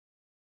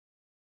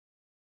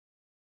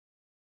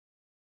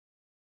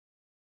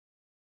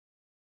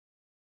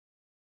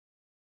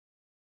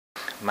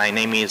My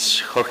name is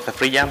Jorge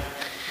Zafrilla.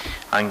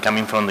 I'm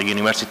coming from the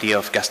University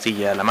of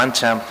Castilla-La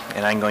Mancha,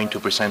 and I'm going to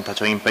present a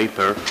joint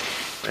paper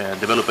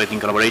developed in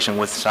collaboration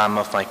with some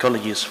of my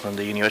colleagues from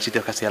the University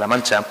of Castilla-La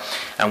Mancha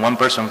and one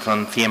person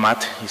from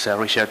CIEMAT. It's a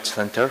research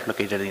center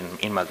located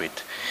in Madrid.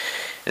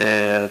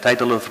 The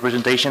title of the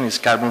presentation is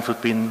Carbon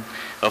Footprint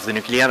of the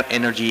Nuclear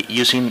Energy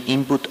Using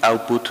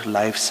Input-Output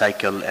Life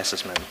Cycle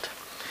Assessment.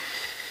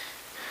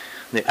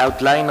 The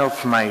outline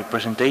of my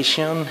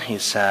presentation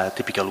is a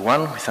typical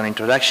one with an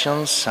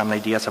introduction, some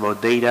ideas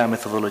about data,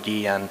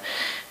 methodology, and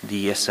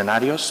the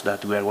scenarios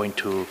that we are going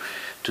to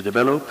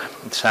develop,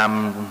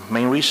 some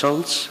main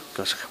results,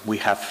 because we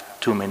have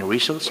two main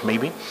results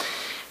maybe,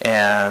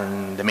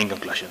 and the main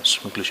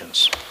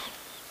conclusions.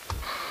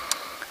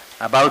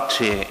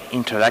 About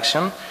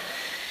introduction,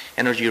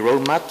 Energy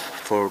Roadmap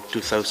for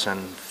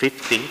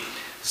 2050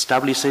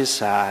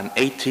 establishes an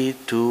 80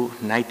 to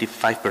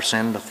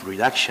 95% of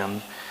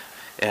reduction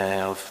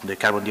of the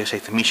carbon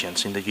dioxide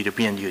emissions in the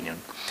European Union.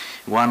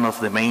 One of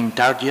the main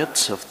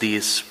targets of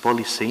this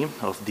policy,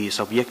 of this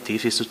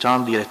objective, is to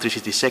turn the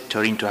electricity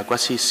sector into a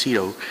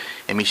quasi-zero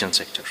emission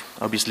sector.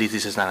 Obviously,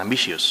 this is an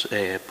ambitious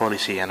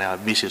policy and an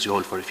ambitious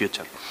goal for the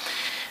future.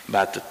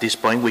 But at this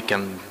point, we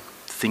can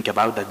think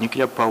about that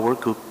nuclear power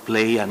could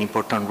play an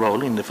important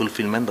role in the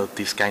fulfillment of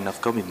these kind of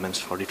commitments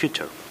for the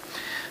future.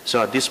 So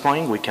at this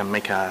point, we can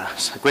make a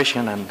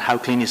question on how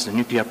clean is the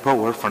nuclear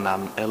power from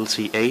an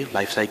LCA,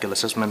 life cycle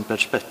assessment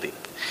perspective.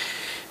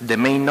 The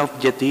main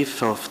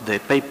objective of the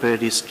paper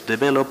is to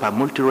develop a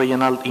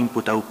multi-regional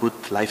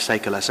input-output life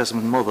cycle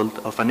assessment model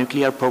of a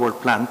nuclear power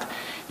plant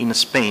in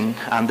Spain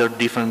under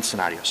different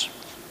scenarios.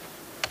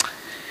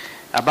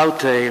 About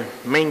the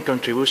main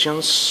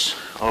contributions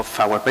of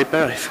our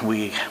paper,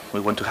 we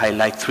want to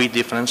highlight three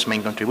different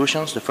main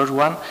contributions. The first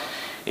one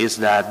is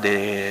that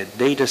the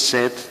data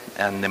set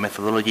and the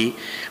methodology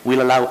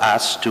will allow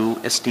us to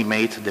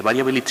estimate the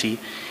variability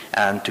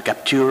and to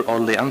capture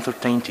all the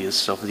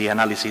uncertainties of the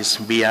analysis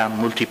via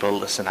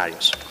multiple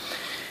scenarios.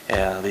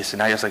 These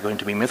scenarios are going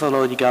to be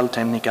methodological,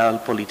 technical,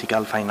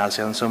 political,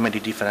 financial, and so many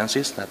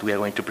differences that we are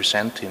going to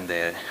present in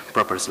the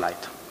proper slide.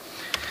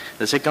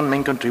 The second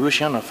main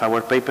contribution of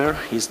our paper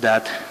is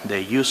that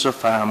the use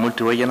of a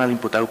multi-regional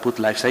input-output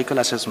life cycle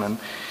assessment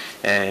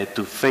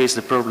to face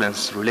the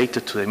problems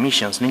related to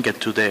emissions linked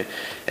to the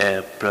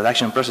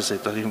production processes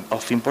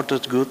of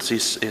imported goods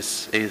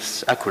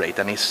is accurate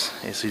and is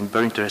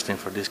very interesting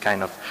for this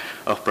kind of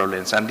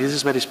problems. And this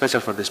is very special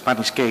for the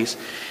Spanish case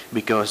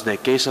because the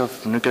case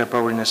of nuclear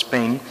power in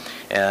Spain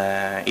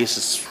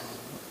is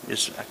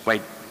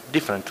quite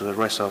different to the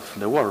rest of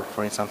the world,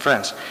 for instance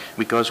France,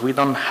 because we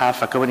don't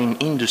have a covering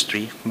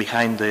industry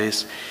behind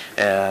this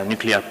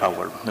nuclear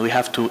power. We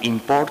have to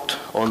import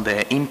all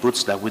the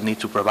inputs that we need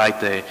to provide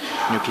the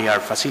nuclear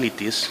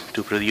facilities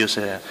to produce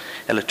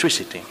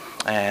electricity.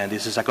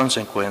 This is a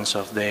consequence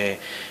of the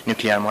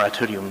nuclear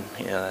moratorium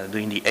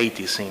during the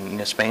 80s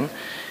in Spain,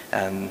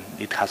 and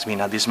it has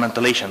been a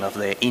dismantling of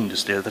the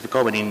industry, the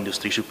covering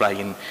industry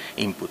supplying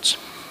inputs.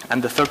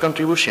 And the third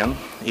contribution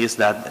is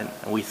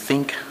that we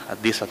think,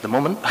 at the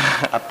moment,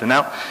 up to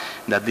now,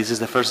 that this is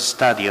the first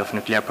study of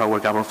nuclear power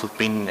carbon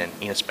footprint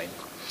in Spain.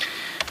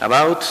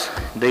 About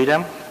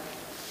data,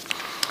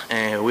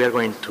 we are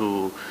going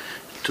to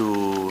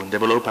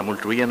develop a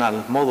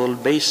multi-regional model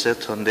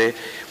based on the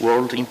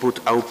World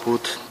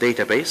Input-Output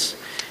Database.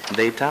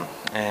 Data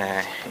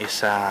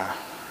is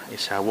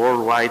a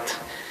worldwide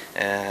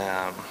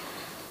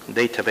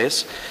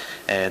database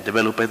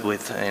developed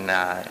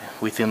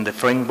within the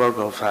framework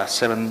of a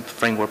 7th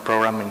framework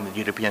program in the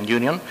European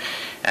Union,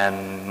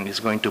 and is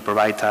going to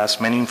provide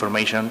us many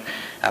information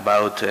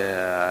about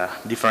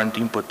different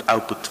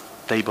input-output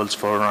tables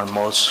for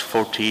almost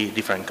 40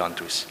 different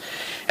countries.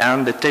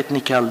 And the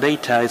technical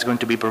data is going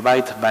to be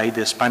provided by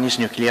the Spanish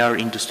Nuclear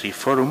Industry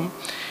Forum.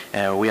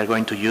 We are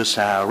going to use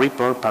a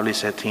report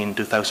published in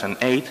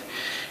 2008,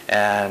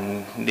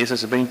 and this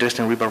is a very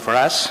interesting report for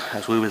us,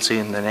 as we will see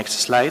in the next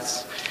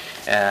slides.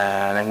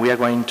 And we are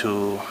going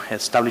to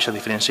establish a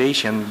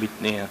differentiation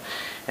between,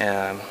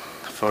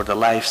 for the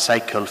life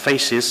cycle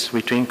phases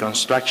between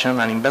construction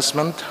and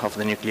investment of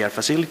the nuclear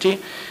facility,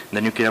 the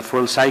nuclear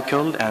fuel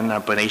cycle, and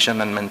operation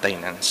and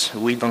maintenance.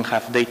 We don't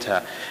have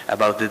data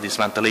about the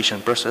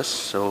dismantling process,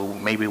 so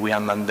maybe we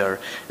are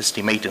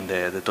underestimating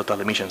the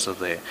total emissions in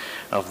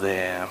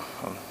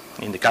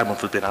the carbon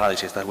footprint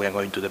analysis that we are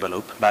going to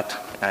develop, but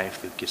I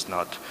think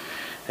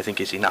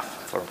it's enough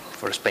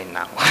for Spain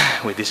now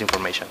with this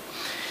information.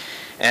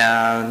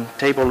 And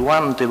table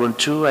 1, table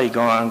 2 are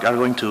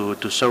going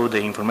to show the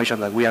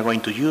information that we are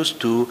going to use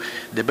to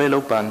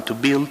develop and to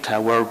build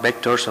our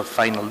vectors of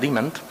final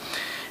demand.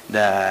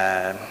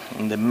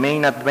 The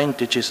main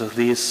advantages of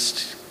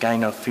this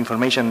kind of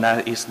information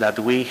is that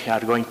we are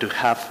going to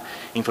have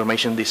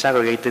information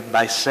disaggregated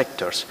by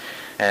sectors.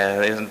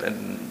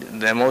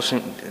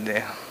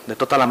 The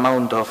total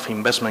amount of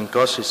investment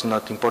cost is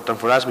not important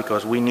for us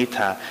because we need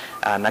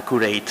an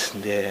accurate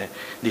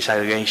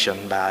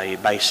disaggregation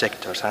by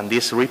sectors. And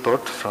this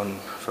report from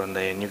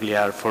the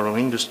nuclear forum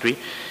industry,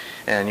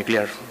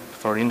 nuclear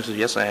for industry,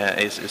 yes,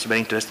 is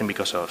very interesting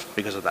because of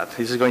that.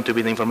 This is going to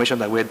be the information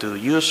that we're to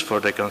use for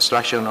the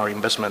construction or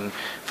investment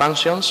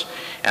functions.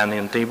 And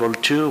in table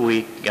 2,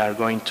 we are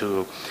going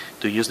to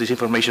use this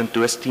information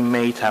to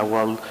estimate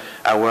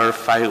our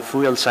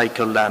fuel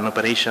cycle and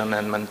operation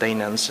and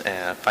maintenance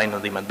final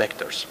demand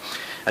vectors.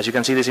 As you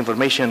can see, this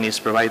information is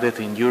provided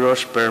in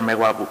euros per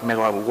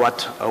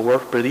megawatt hour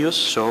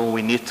produced, so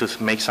we need to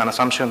make some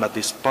assumption at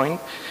this point.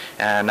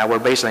 And our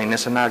baseline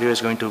scenario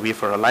is going to be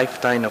for a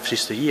lifetime of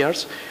 60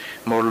 years.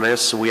 More or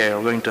less, we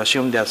are going to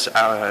assume that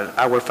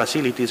our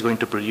facility is going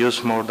to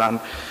produce more than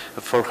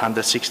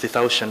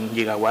 460,000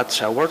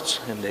 gigawatts hours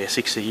in the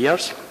 60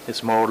 years.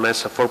 It's more or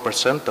less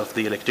 4% of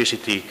the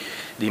electricity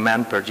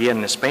demand per year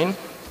in Spain,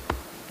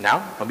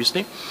 now,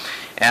 obviously.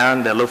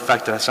 And the load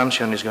factor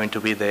assumption is going to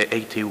be the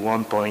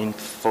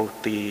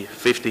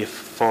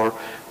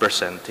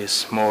 81.54%.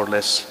 It's more or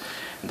less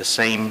the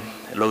same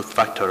load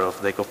factor of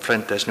the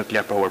Cofrentes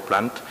nuclear power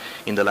plant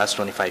in the last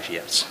 25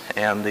 years.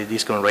 And the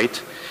discount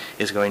rate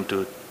is going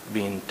to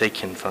be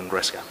taken from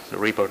RESGA, the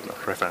report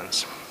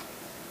reference.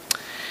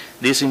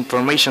 This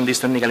information, this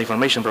technical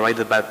information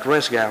provided by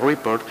RESGA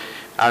report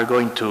are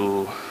going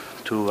to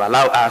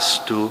allow us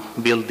to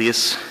build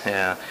this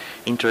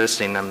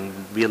interesting and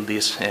build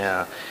this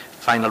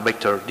final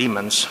vector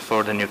demands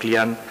for the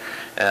nuclear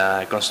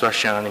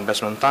construction and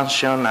investment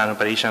function and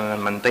operation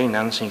and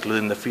maintenance,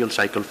 including the fuel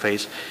cycle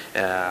phase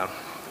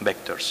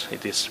vectors.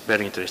 It is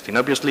very interesting.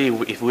 Obviously,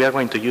 if we are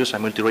going to use a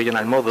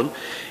multi-regional model,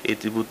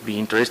 it would be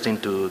interesting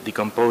to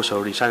decompose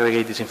or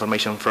disaggregate this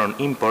information from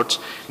imports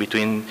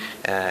between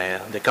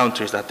the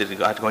countries that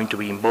are going to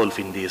be involved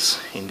in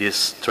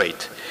this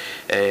trade.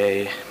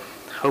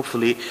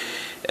 Hopefully,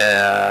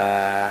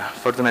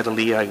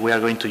 fortunately, we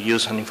are going to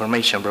use some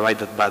information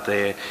provided by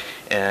the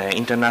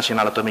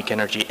International Atomic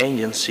Energy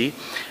Agency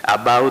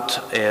about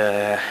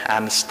a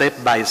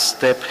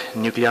step-by-step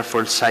nuclear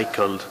fuel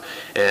cycle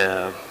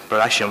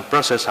production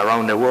process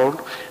around the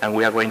world, and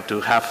we are going to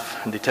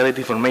have detailed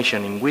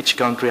information in which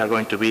country are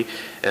going to be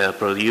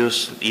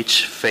produced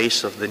each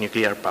phase of the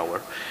nuclear power.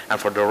 And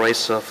for the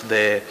rest of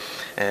the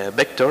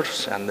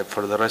vectors and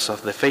for the rest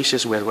of the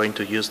phases, we are going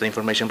to use the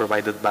information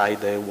provided by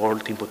the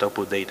World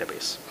Input-Output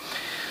Database.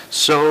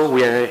 So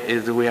we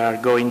are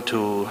going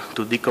to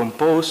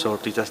decompose or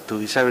to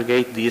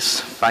disaggregate this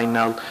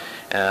final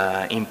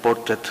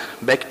imported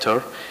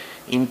vector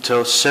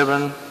into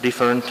 7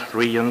 different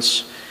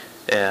regions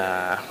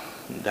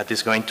that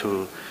is going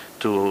to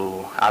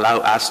allow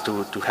us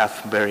to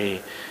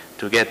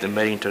get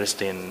very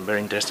interesting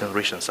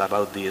regions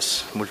about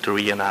these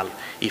multi-regional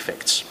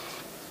effects.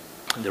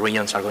 The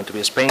regions are going to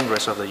be Spain, the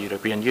rest of the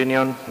European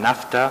Union,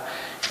 NAFTA,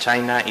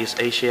 China,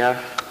 East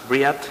Asia,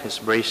 Riyadh is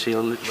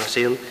Brazil,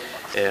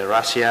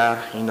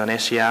 Russia,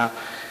 Indonesia,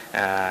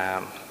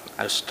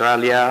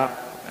 Australia,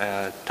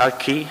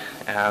 Turkey,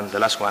 and the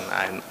last one,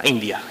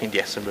 India.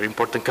 India is a very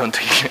important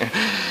country,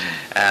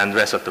 and the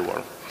rest of the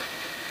world.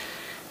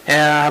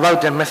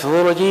 About the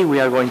methodology, we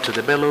are going to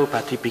develop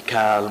a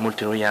typical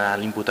multi-regional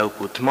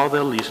input-output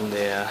model using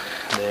the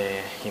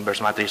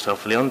inverse matrix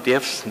of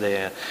Leontief's.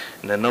 The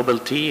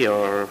novelty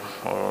or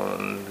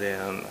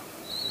the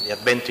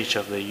advantage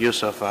of the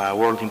use of a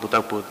world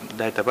input-output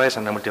database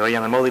and a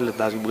multi-regional model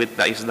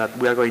is that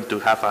we are going to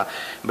have a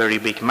very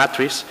big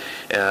matrix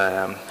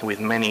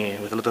with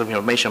a lot of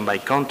information by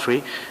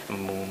country,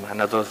 and a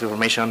lot of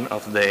information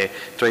of the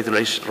trade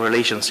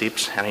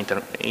relationships and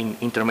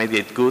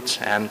intermediate goods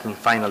and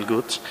final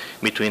goods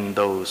between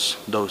those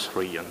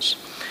regions.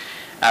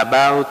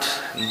 About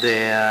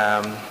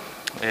the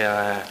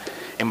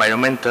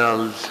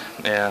environmental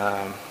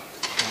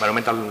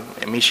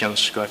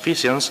emissions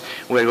coefficients,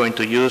 we are going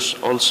to use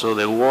also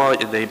the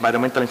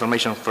environmental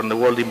information from the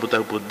World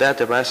Input-Output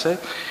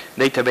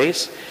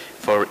database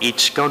for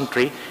each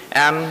country,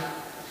 and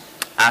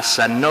as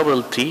a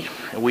novelty,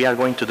 we are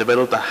going to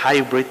develop a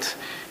hybrid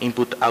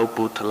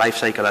input-output life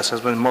cycle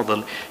assessment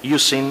model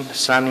using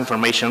some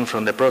information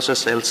from the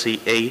process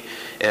LCA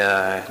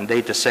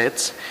data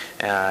sets.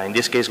 In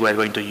this case, we are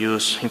going to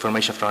use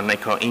information from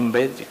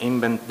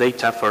ECO-INVENT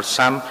data for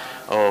some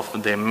of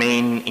the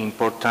main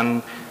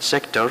important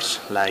sectors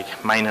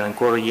like mining and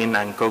quarrying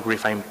and coke,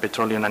 refined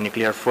petroleum and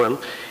nuclear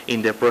fuel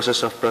in the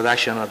process of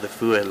production of the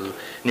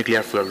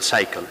nuclear fuel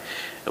cycle.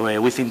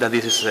 We think that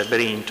this is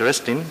very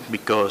interesting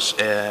because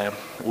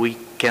we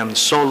can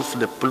solve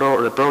the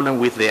problem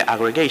with the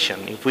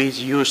aggregation. If we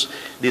use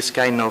this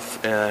kind of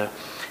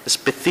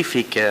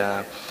specific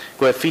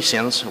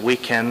coefficients, we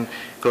can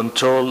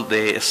control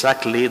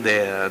exactly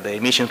the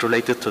emissions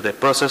related to the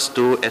process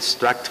to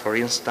extract, for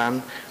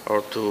instance,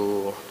 or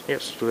to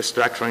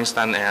extract, for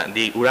instance,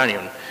 the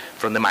uranium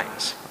from the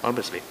mines,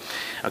 obviously.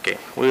 Okay,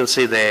 we will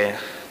see the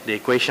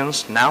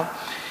equations now.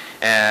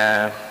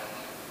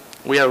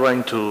 We are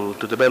going to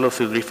develop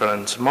 2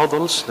 different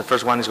models. The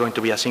first one is going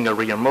to be a single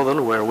region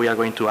model where we are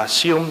going to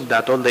assume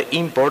that all the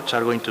imports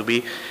are going to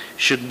be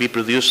should be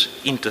produced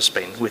into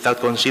Spain without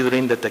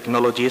considering the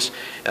technologies,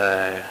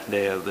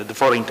 the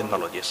foreign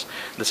technologies.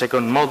 The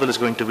second model is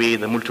going to be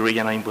the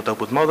multi-regional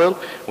input-output model.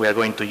 We are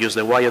going to use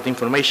the wired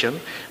information,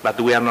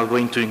 but we are not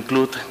going to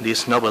include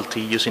this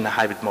novelty using a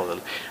hybrid model.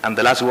 And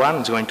the last one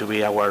is going to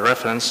be our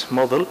reference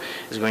model.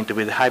 It's going to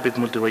be the hybrid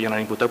multi-regional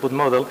input-output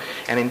model.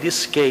 And in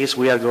this case,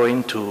 we are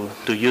going to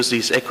use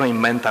these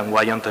echo-invent and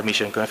Weyand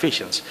emission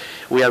coefficients.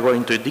 We are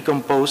going to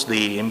decompose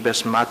the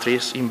inverse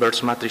matrix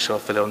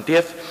of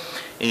Leontief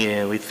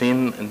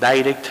within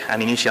direct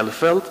and initial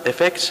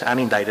effects and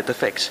indirect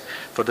effects.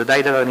 For the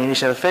direct and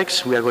initial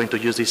effects, we are going to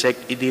use this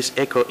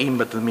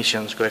echo-invert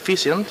emissions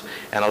coefficient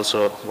and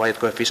also Weyand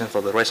coefficient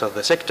for the rest of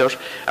the sectors.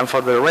 And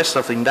for the rest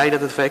of the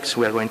indirect effects,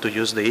 we are going to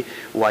use the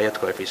Weyand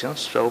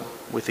coefficients. So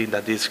we think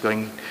that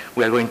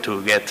we are going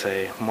to get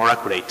more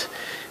accurate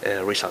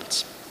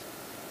results.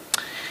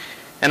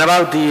 And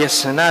about the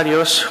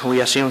scenarios, we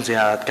assume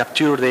that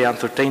capture the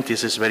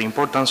uncertainties is very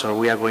important, so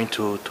we are going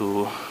to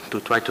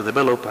try to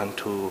develop and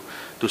to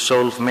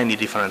solve many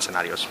different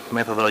scenarios.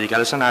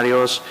 Methodological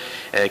scenarios,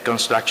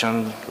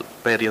 construction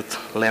period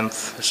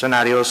length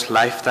scenarios,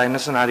 lifetime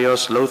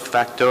scenarios, load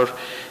factor.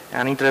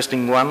 An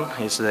interesting one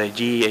is the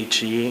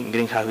GHG,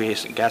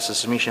 greenhouse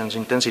gas emissions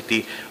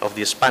intensity of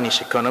the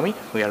Spanish economy.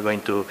 We are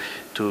going to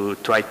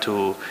try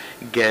to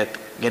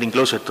getting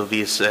closer to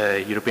this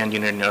European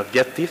Union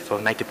objective of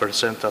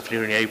 90% of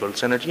renewable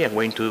energy, and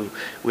we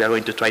are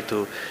going to try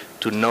to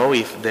know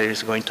if there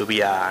is going to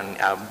be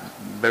a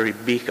very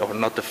big or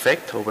not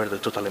effect over the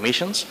total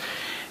emissions.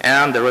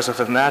 And the rest of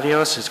the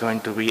scenarios is going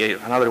to be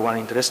another one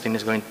interesting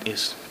is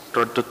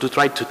to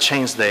try to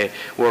change the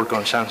world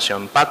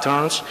consumption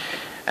patterns.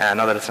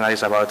 Another scenario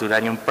is about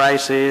uranium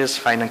prices,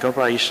 finance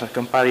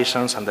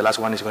comparisons, and the last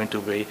one is going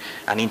to be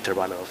an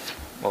interval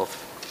of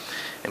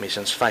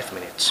emissions, 5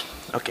 minutes.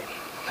 Okay,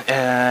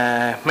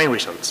 main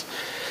results.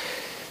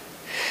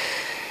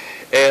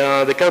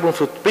 The carbon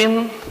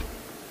footprint,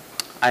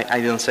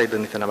 I didn't say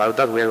anything about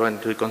that. We are going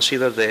to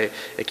consider the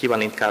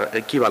equivalent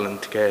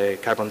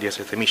carbon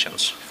dioxide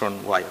emissions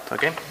from Weyand,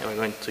 okay? We're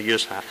going to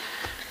use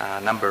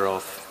a number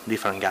of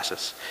different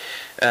gases.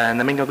 And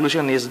the main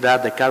conclusion is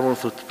that the carbon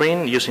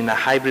footprint using a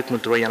hybrid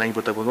multi-regional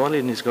input-output model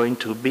is going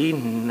to be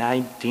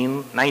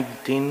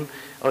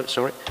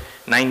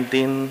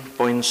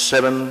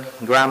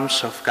 19.7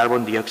 grams of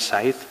carbon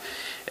dioxide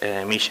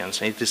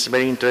emissions. It is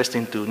very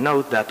interesting to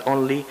note that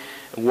only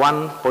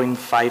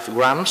 1.5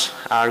 grams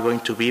are going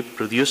to be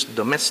produced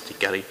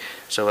domestically.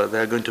 So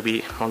they're going to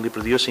be only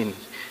producing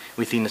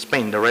within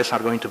Spain. The rest are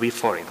going to be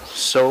foreign.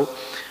 So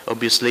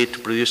obviously to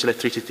produce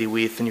electricity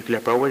with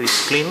nuclear power is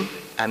clean,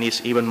 and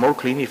it's even more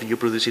clean if you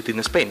produce it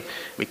in Spain,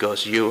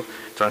 because you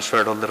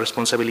transfer all the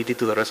responsibility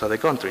to the rest of the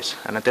countries.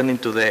 And attending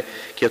to the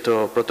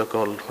Kyoto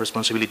Protocol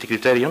responsibility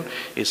criterion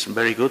is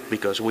very good,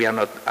 because we are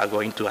not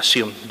going to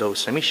assume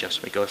those emissions,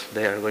 because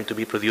they are going to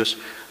be produced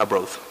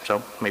abroad.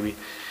 So maybe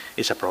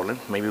it's a problem.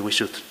 Maybe we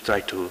should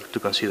try to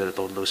consider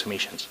all those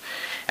emissions.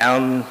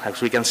 And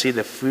as we can see,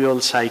 the fuel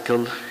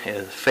cycle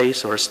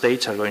phase or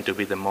stage are going to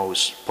be the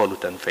most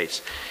pollutant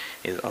phase.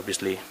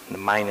 Obviously, the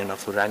mining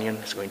of uranium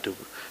is going to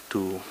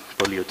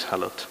pollute a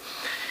lot.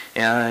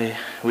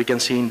 We can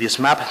see in this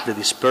map the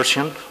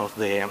dispersion of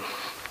the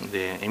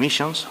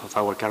emissions of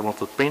our carbon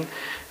footprint.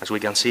 As we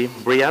can see,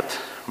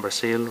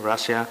 Brazil,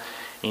 Russia,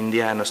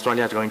 India and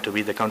Australia are going to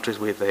be the countries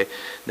with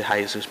the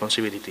highest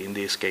responsibility in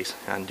this case.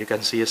 And you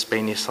can see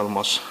Spain is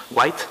almost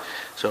white,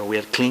 so we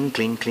are clean,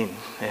 clean, clean.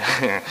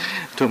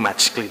 Too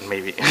much clean,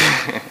 maybe.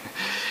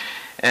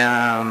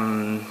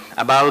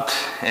 About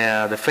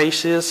the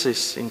phases,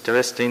 it's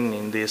interesting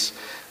in this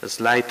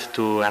slide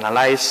to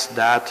analyze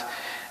that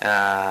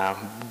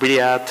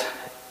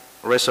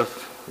rest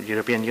of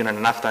European Union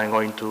and NAFTA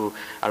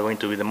are going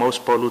to be the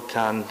most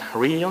pollutant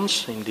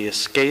regions in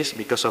this case,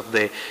 because of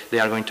they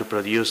are going to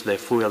produce the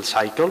fuel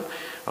cycle,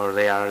 or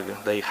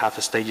they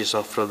have stages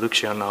of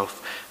production of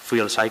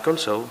fuel cycle.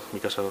 So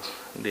because of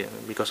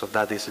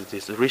that, this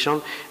is the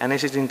result. And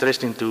this is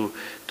interesting to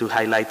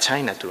highlight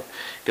China too,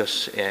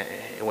 because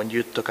when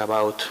you talk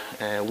about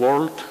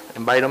world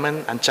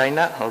environment and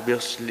China,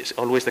 obviously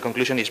always the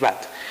conclusion is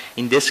bad.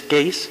 In this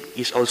case,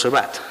 it's also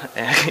bad.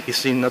 It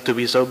seems not to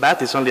be so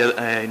bad. It's only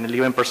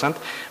 11%,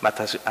 but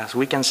as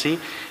we can see,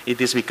 it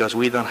is because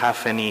we don't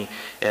have any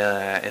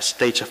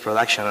stage of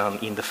production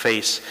in the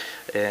phase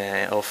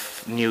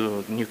of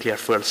nuclear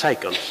fuel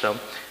cycle. So,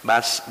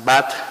 but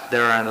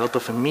there are a lot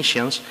of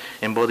emissions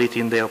embodied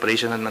in the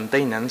operation and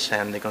maintenance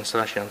and the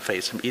construction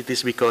phase. It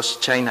is because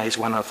China is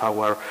one of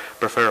our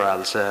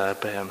preferrals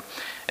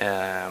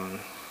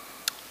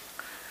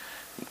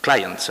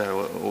clients.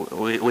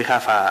 We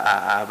have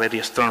a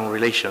very strong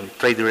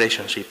trade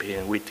relationship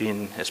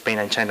between Spain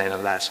and China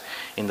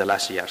in the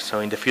last year.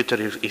 So in the future,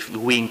 if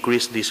we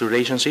increase this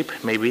relationship,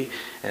 maybe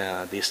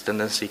this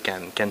tendency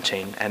can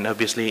change. And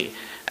obviously,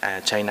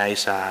 China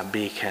is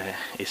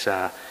is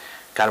a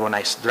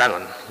carbonized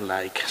dragon,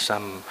 like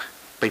some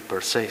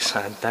paper says.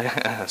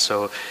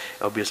 So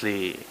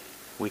obviously,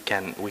 we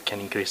can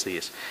increase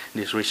these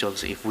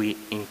results if we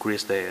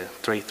increase the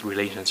trade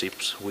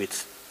relationships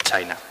with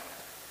China.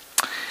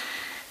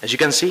 As you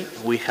can see,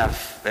 we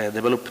have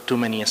developed too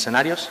many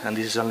scenarios, and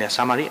this is only a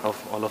summary of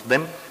all of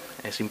them.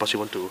 It's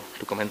impossible to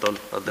comment all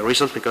of the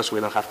results because we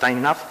don't have time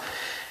enough.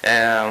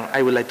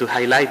 I would like to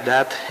highlight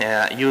that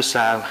use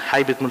a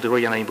hybrid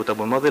multi-regional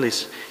inputable model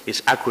is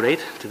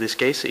accurate to this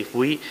case. If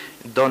we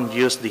don't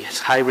use this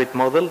hybrid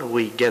model,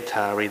 we get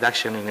a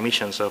reduction in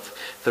emissions of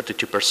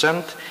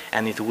 32%,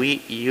 and if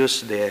we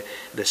use the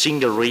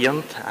single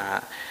region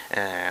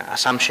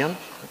assumption,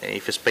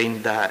 if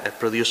Spain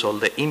produce all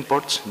the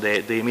imports,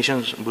 the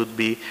emissions would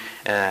be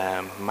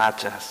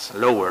much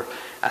lower,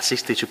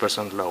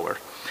 62% lower.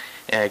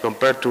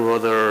 Compared to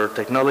other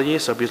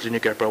technologies, obviously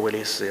nuclear power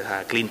is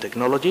a clean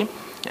technology.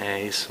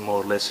 It's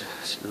more or less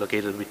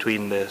located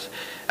between the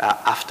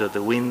after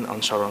the wind,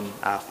 onshore and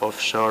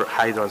offshore,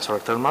 hydro and solar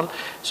thermal.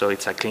 So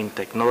it's a clean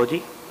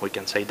technology, we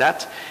can say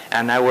that.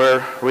 And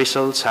our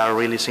results are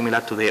really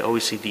similar to the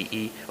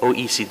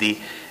OECD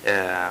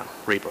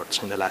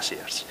reports in the last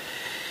years.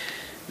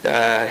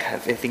 I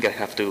think I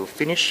have to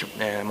finish,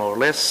 more or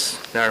less.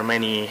 There are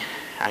many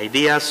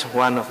ideas.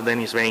 One of them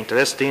is very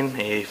interesting.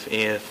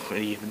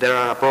 If there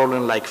are a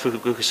problem like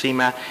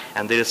Fukushima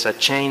and there is a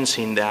change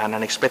in an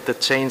unexpected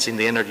change in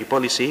the energy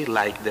policy,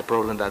 like the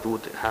problem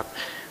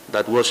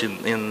that was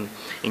in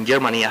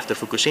Germany after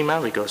Fukushima,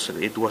 because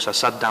it was a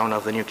shutdown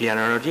of the nuclear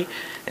energy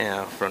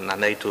from one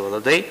day to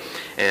another day.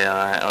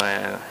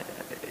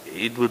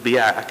 It would be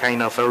a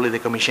kind of early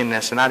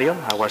decommissioning scenario,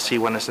 our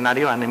C1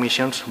 scenario, and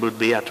emissions would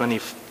be a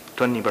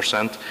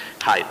 20%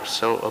 higher.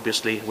 So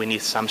obviously we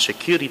need some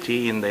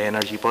security in the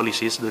energy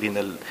policies during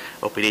the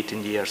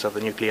operating years of the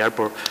nuclear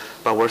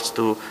powers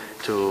to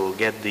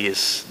get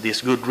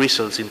these good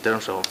results in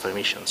terms of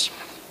emissions.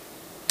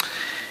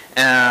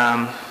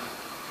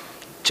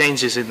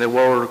 Changes in the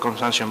world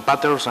consumption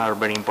patterns are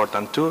very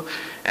important too.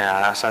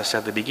 As I said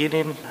at the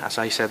beginning, as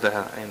I said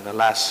in the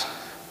last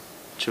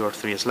 2 or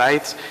 3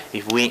 slides,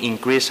 if we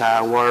increase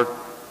our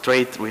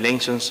trade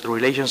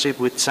relationship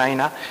with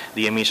China,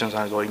 the emissions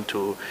are going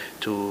to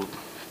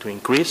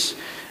increase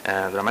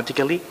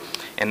dramatically.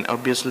 And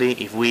obviously,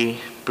 if we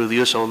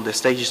produce all the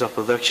stages of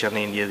production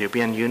in the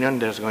European Union,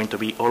 there's going to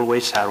be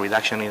always a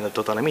reduction in the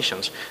total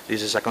emissions.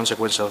 This is a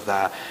consequence of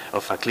a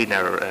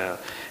cleaner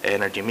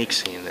energy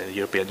mix in the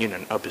European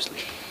Union, obviously.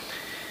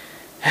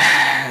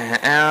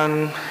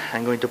 And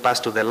I'm going to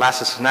pass to the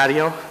last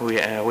scenario. We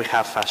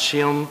have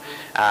assumed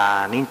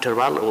an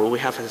interval, or we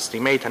have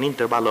estimated an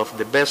interval of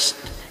the best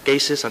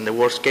cases and the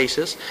worst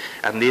cases,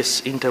 and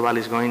this interval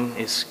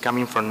is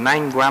coming from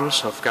 9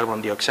 grams of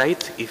carbon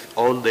dioxide if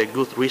all the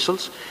good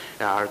results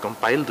are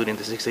compiled during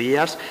the 60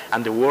 years,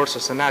 and the worst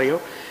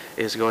scenario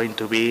is going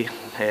to be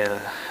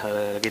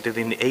located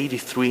in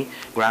 83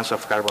 grams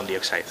of carbon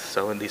dioxide.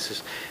 So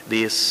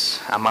this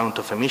amount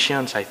of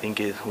emissions, I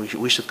think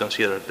we should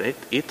consider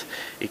it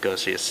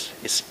because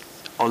it's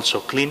also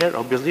cleaner,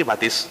 obviously,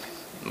 but it's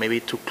maybe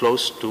too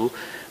close to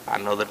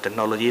another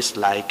technologies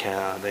like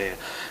the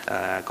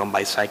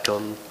combined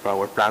cycle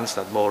power plants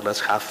that more or less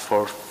have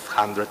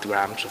 400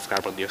 grams of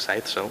carbon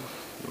dioxide. So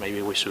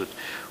maybe we should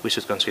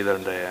consider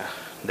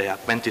the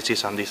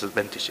advantages and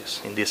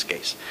disadvantages in this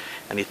case.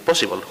 And if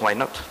possible, why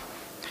not?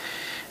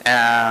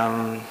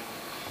 And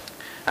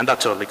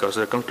that's all, because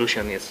the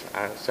conclusion is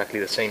exactly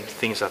the same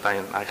things that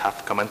I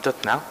have commented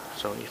now.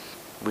 So if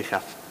we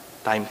have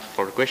time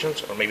for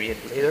questions, or maybe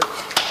later.